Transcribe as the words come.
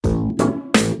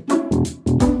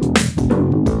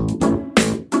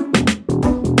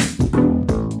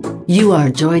You are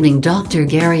joining Dr.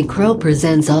 Gary Crow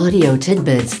presents audio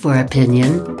tidbits for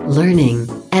opinion, learning,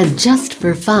 and just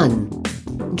for fun.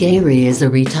 Gary is a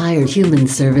retired human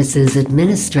services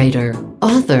administrator,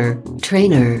 author,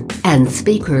 trainer, and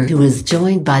speaker who is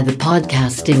joined by the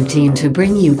podcasting team to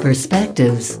bring you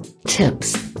perspectives,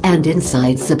 tips, and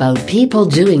insights about people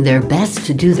doing their best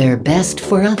to do their best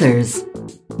for others.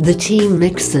 The team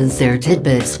mixes their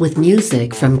tidbits with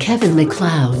music from Kevin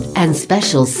MacLeod and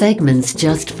special segments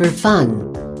just for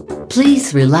fun.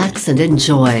 Please relax and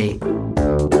enjoy.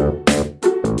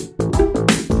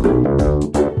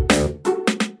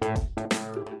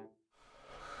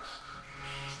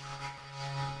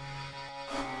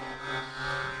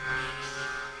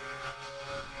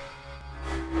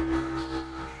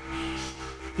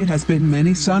 It has been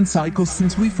many sun cycles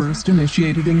since we first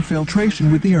initiated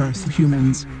infiltration with the Earth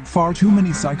humans, far too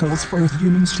many cycles for Earth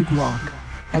humans to grock.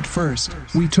 At first,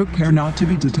 we took care not to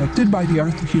be detected by the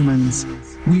Earth humans.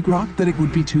 We grokked that it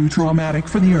would be too traumatic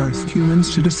for the Earth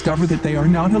humans to discover that they are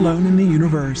not alone in the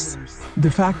universe. The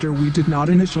factor we did not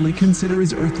initially consider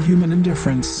is Earth human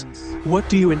indifference. What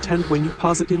do you intend when you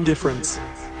posit indifference?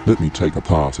 Let me take a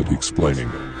part at explaining.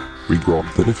 We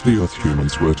grokked that if the Earth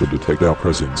humans were to detect our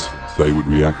presence, they would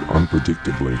react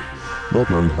unpredictably. Not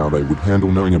knowing how they would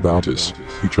handle knowing about us,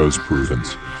 we chose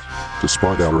prudence.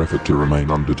 Despite our effort to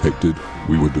remain undetected,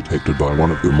 we were detected by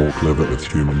one of the more clever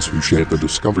Earth humans who shared the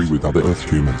discovery with other Earth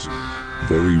humans.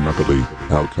 Very rapidly,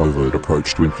 our covert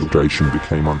approach to infiltration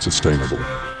became unsustainable.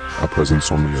 Our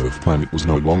presence on the Earth planet was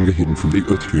no longer hidden from the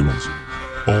Earth humans.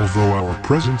 Although our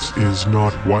presence is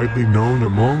not widely known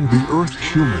among the Earth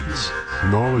humans,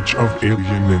 knowledge of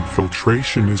alien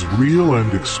infiltration is real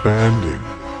and expanding.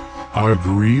 I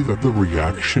agree that the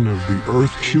reaction of the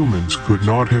Earth humans could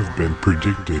not have been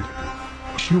predicted.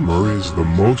 Humor is the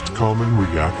most common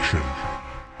reaction.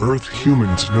 Earth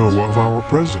humans know of our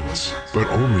presence, but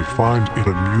only find it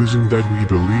amusing that we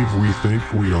believe we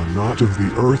think we are not of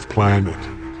the Earth planet.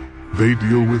 They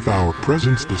deal with our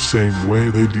presence the same way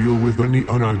they deal with any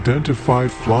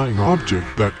unidentified flying object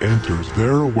that enters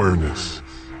their awareness.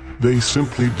 They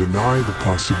simply deny the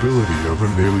possibility of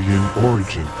an alien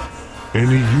origin.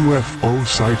 Any UFO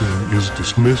sighting is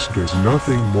dismissed as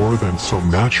nothing more than some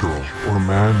natural or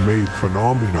man-made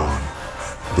phenomenon.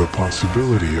 The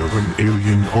possibility of an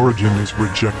alien origin is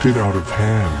rejected out of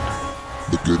hand.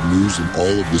 The good news in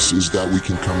all of this is that we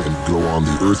can come and go on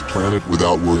the Earth planet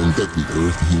without worrying that the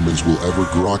Earth humans will ever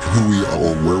grock who we are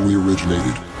or where we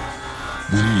originated.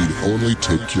 We need only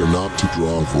take care not to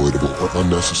draw avoidable or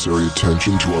unnecessary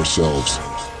attention to ourselves.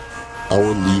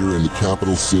 Our leader in the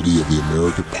capital city of the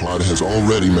America pod has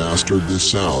already mastered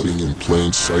this hiding in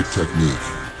plain sight technique.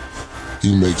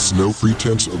 He makes no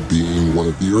pretense of being one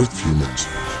of the Earth humans.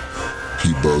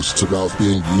 He boasts about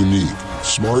being unique,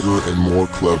 smarter and more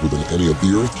clever than any of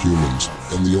the Earth humans,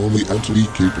 and the only entity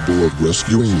capable of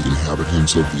rescuing the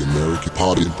inhabitants of the America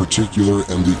pod in particular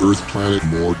and the Earth planet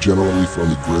more generally from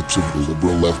the grips of the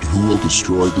liberal left who will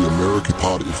destroy the America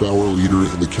pod if our leader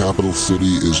in the capital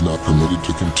city is not permitted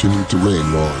to continue to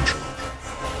reign large.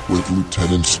 With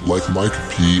lieutenants like Mike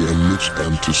P and Mitch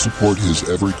M to support his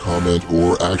every comment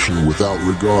or action without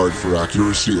regard for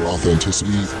accuracy or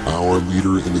authenticity, our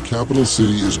leader in the capital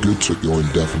city is good to go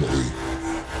indefinitely.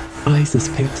 I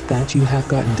suspect that you have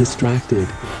gotten distracted.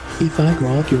 If I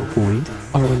grok your point,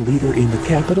 our leader in the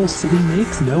capital city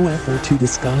makes no effort to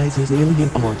disguise his alien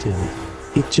origin.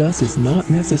 It just is not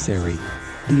necessary.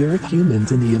 The Earth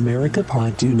humans in the America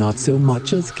pod do not so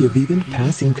much as give even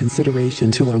passing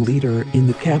consideration to our leader in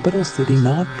the capital city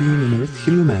not being an Earth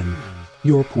human.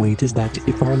 Your point is that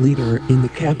if our leader in the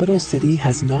capital city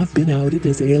has not been outed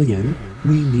as alien,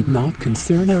 we need not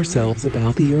concern ourselves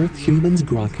about the Earth humans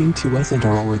grocking to us and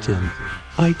our origin.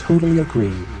 I totally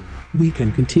agree. We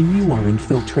can continue our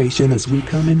infiltration as we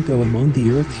come and go among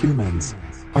the Earth humans.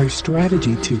 Our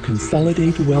strategy to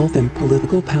consolidate wealth and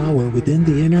political power within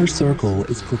the inner circle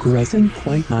is progressing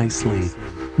quite nicely.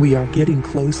 We are getting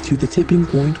close to the tipping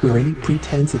point where any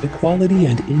pretense of equality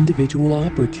and individual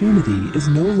opportunity is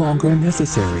no longer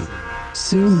necessary.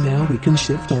 Soon now we can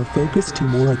shift our focus to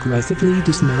more aggressively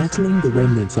dismantling the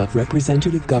remnants of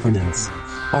representative governance.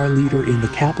 Our leader in the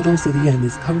capital city and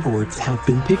his cohorts have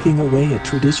been picking away at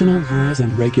traditional rules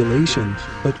and regulation,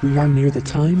 but we are near the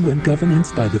time when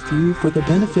governance by the few for the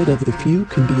benefit of the few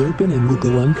can be open and will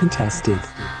go uncontested.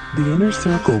 The inner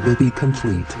circle will be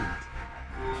complete.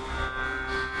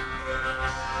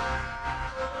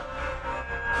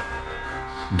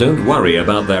 Don't worry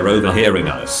about their overhearing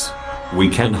us. We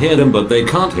can hear them but they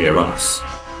can't hear us.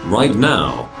 Right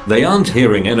now, they aren't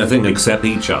hearing anything except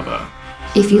each other.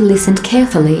 If you listened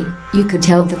carefully, you could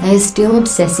tell that they are still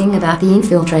obsessing about the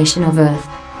infiltration of Earth.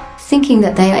 Thinking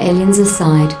that they are aliens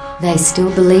aside, they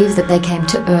still believe that they came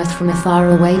to Earth from a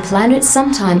faraway planet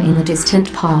sometime in the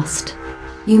distant past.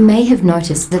 You may have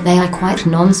noticed that they are quite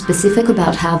non-specific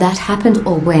about how that happened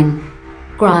or when.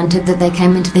 Granted that they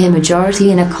came into their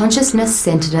majority in a consciousness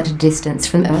centered at a distance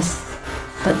from Earth,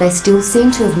 but they still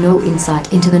seem to have no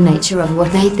insight into the nature of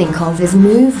what they think of as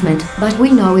movement, but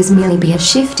we know is merely be a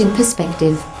shift in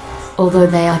perspective. Although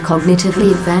they are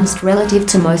cognitively advanced relative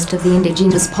to most of the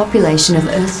indigenous population of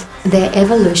Earth, their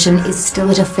evolution is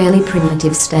still at a fairly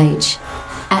primitive stage.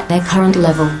 At their current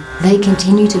level, they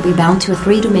continue to be bound to a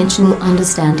three-dimensional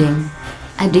understanding.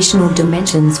 Additional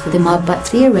dimensions for them are but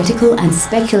theoretical and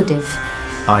speculative.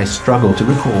 I struggle to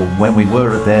recall when we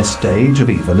were at their stage of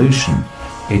evolution.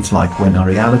 It's like when our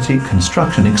reality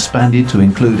construction expanded to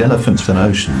include elephants and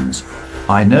oceans.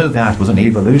 I know that was an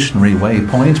evolutionary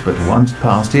waypoint, but once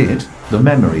past it, the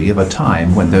memory of a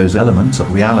time when those elements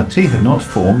of reality had not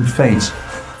formed fates.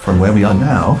 From where we are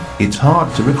now, it's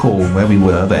hard to recall where we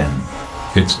were then.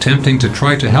 It's tempting to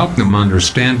try to help them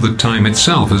understand that time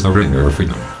itself is the ringer for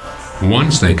them.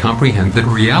 Once they comprehend that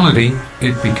reality,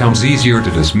 it becomes easier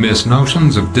to dismiss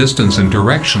notions of distance and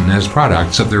direction as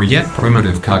products of their yet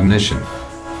primitive cognition.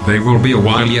 They will be a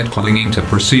while yet clinging to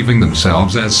perceiving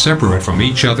themselves as separate from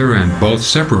each other and both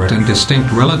separate and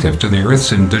distinct relative to the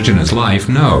Earth's indigenous life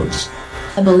nodes.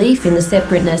 A belief in the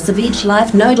separateness of each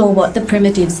life node, or what the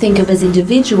primitives think of as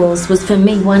individuals, was for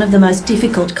me one of the most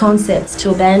difficult concepts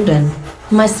to abandon.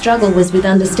 My struggle was with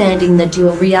understanding the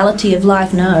dual reality of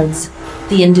life nodes.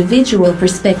 The individual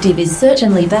perspective is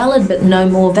certainly valid, but no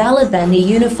more valid than the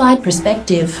unified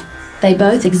perspective. They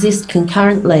both exist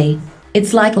concurrently.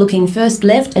 It's like looking first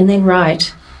left and then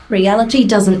right. Reality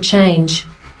doesn't change.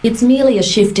 It's merely a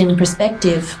shift in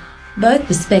perspective. Both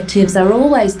perspectives are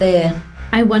always there.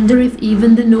 I wonder if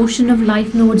even the notion of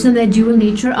life nodes and their dual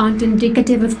nature aren't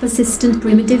indicative of persistent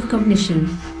primitive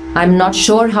cognition. I'm not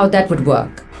sure how that would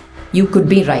work. You could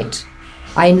be right.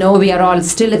 I know we are all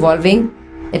still evolving.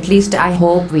 At least I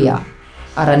hope we are.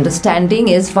 Our understanding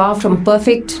is far from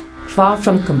perfect, far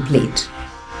from complete.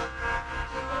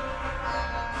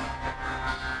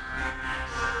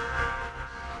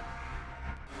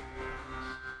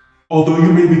 Although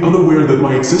you may be unaware that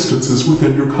my existence is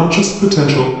within your conscious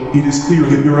potential, it is clear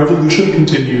that your evolution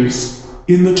continues.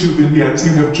 In the 2 vignettes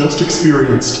you have just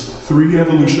experienced, 3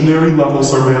 evolutionary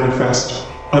levels are manifest.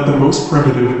 At the most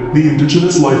primitive, the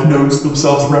indigenous life nodes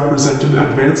themselves represent an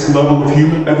advanced level of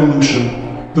human evolution.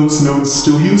 Those nodes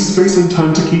still use space and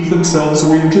time to keep themselves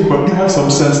oriented, but you have some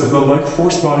sense of the life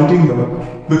force binding them.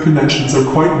 The connections are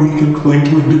quite weak and cling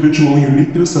to individual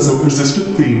uniqueness as a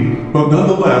persistent theme, but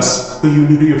nonetheless, the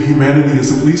unity of humanity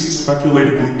is at least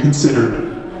speculatively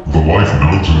considered. The life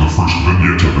nodes in the first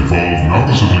vignette have evolved not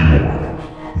visibly more.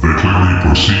 They clearly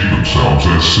perceive themselves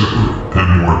as separate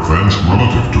and more advanced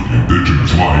relative to the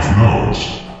indigenous life nodes.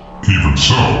 Even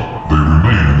so, they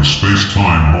remain in the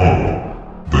space-time mode.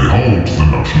 They hold the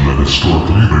notion that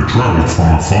historically they traveled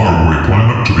from a faraway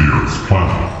planet to the Earth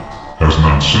planet. As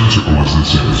nonsensical as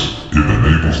this is, it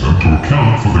enables them to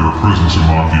account for their presence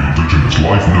among the indigenous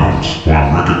life nodes while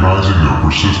recognizing their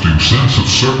persisting sense of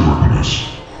separateness.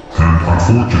 An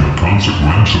unfortunate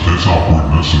consequence of this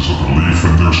awkwardness is a belief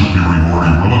in their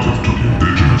superiority relative to the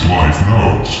indigenous life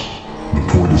nodes. The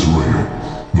point is real.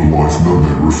 The life node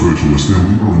they refer to as their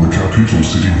leader in the capital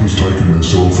city has taken their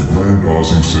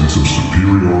self-aggrandizing sense of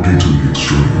superiority to the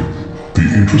extreme. The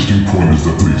interesting point is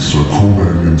that these so-called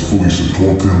aliens fully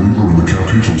support their leader in the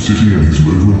capital city and his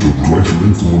movement of greater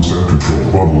influence and control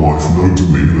by the life nodes in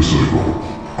the inner circle.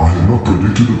 I had not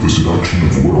predicted that the seduction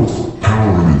of wealth,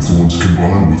 power and influence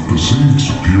combined with perceived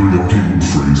superiority would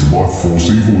freeze life force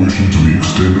evolution to the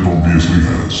extent it obviously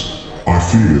has. I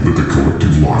fear that the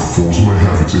collective life force may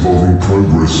have its evolving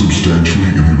progress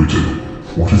substantially inhibited.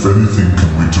 What, if anything,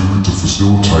 can we do to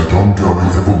facilitate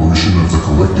ongoing evolution of the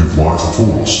collective life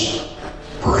force?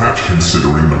 Perhaps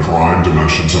considering the prime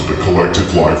dimensions of the collective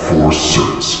life force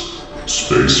serves.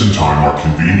 Space and time are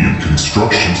convenient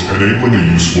constructions enabling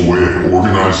a useful way of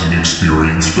organizing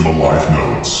experience for the life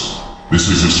nodes. This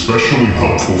is especially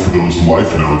helpful for those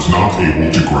life nodes not able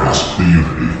to grasp the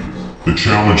unity. The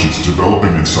challenge is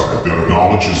developing insight that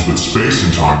acknowledges that space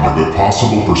and time are the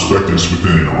possible perspectives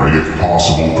within an array of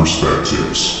possible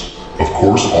perspectives. Of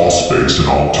course, all space and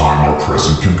all time are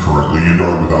present concurrently and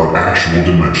are without actual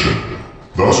dimension.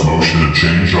 Thus, motion and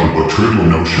change are but trivial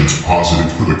notions posited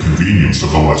for the convenience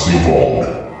of the less evolved.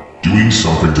 Doing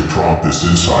something to prompt this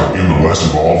insight in the less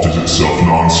evolved is itself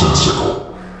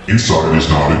nonsensical. Insight is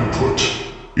not input,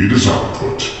 it is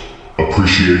output.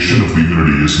 Appreciation of the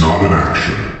unity is not an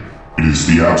action. It is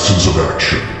the absence of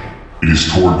action. It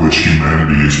is toward which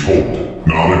humanity is pulled,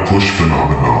 not a push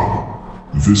phenomenon.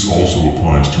 This also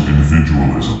applies to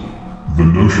individualism. The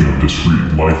notion of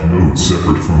discrete life nodes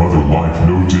separate from other life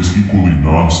nodes is equally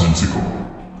nonsensical.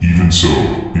 Even so,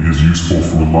 it is useful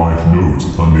for life nodes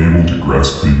unable to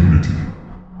grasp the unity.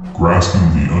 Grasping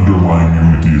the underlying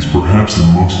unity is perhaps the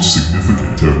most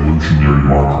significant evolutionary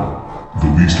marker. The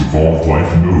least evolved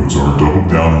life nodes are doubled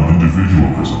down in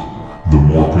individualism. The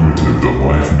more primitive the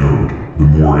life node, the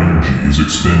more energy is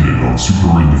expended on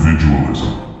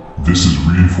super-individualism. This is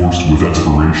reinforced with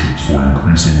aspirations for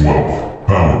increasing wealth,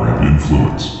 power, and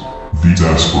influence. These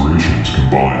aspirations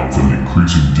combine with an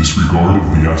increasing disregard of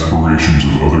the aspirations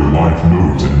of other life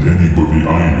nodes and any but the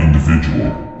I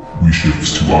individual. We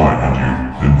shifts to I and you,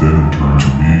 and then in turn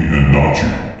to me and not you,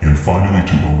 and finally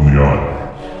to only I.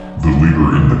 The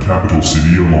leader in the capital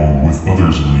city along with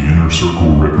others in the inner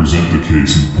circle represent the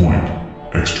case in point.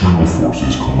 External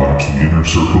forces collapse the inner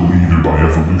circle either by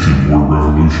evolution or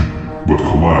revolution, but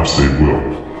collapse they will.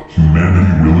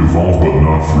 Humanity will evolve but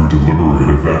not through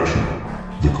deliberative action.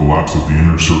 The collapse of the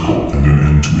inner circle and an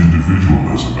end to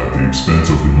individualism at the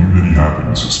expense of the unity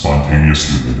happens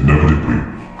spontaneously and inevitably.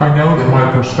 I know that my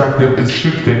perspective is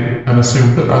shifting and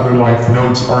assume that other life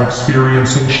nodes are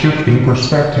experiencing shifting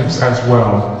perspectives as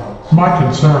well. My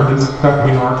concern is that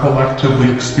we are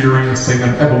collectively experiencing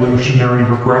an evolutionary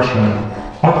regression.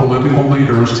 Our political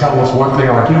leaders tell us what they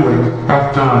are doing,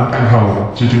 have done, and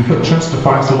hope to do that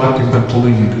justifies electing them to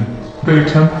lead. They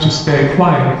attempt to stake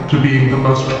claim to being the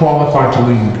most qualified to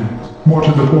lead. More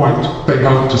to the point, they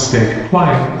hope to stake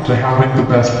claim to having the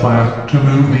best plan to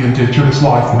move the indigenous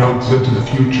life nodes into the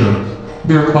future.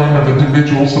 Their claim of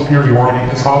individual superiority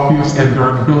is obvious and their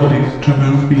inability to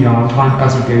move beyond time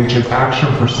as a gauge of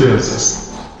action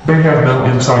persists. They have no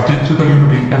insight into the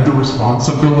unity and the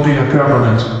responsibility of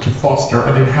government to foster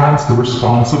and enhance the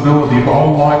responsibility of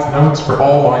all life nodes for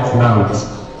all life nodes.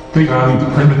 They value the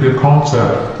primitive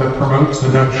concept that promotes the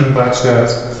notion that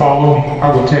says, follow me, I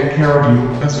will take care of you,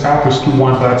 as opposed to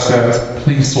one that says,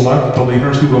 please select the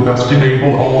leaders who will best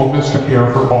enable all of us to care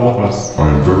for all of us. I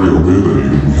am very aware that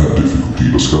even we have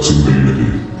difficulty discussing the unity.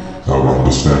 Our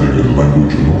understanding and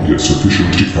language are not yet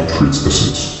sufficient to capture its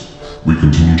essence. We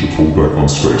continue to pull back on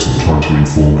space and try to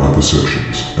inform our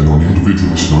perceptions, and on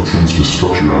individualist notions to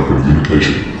structure our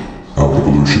communication. Our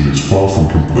evolution is far from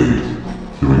complete.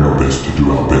 Doing our best to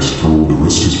do our best for all the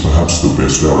rest is perhaps the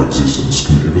best our existence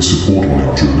can ever support on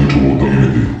our journey toward the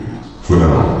unity. For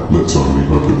now, let's only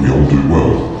hope that we all do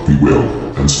well, be well,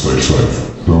 and stay safe,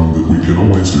 knowing that we can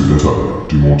always do better,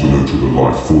 do more to nurture the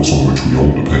life force on which we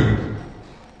all depend.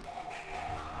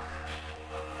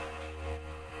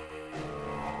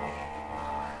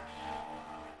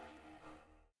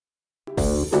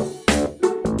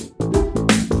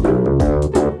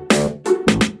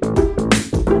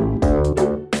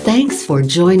 Thanks for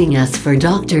joining us for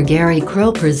Dr. Gary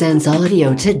Crow Presents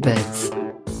Audio Tidbits.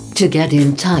 To get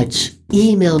in touch,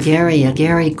 email Gary at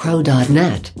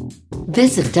garycrow.net.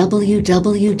 Visit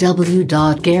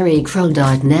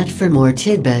www.garycrow.net for more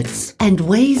tidbits and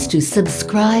ways to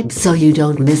subscribe so you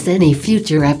don't miss any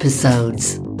future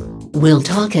episodes. We'll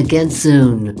talk again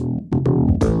soon.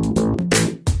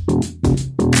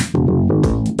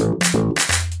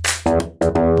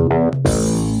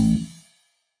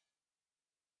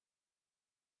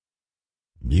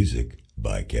 Music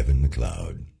by Kevin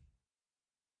MacLeod.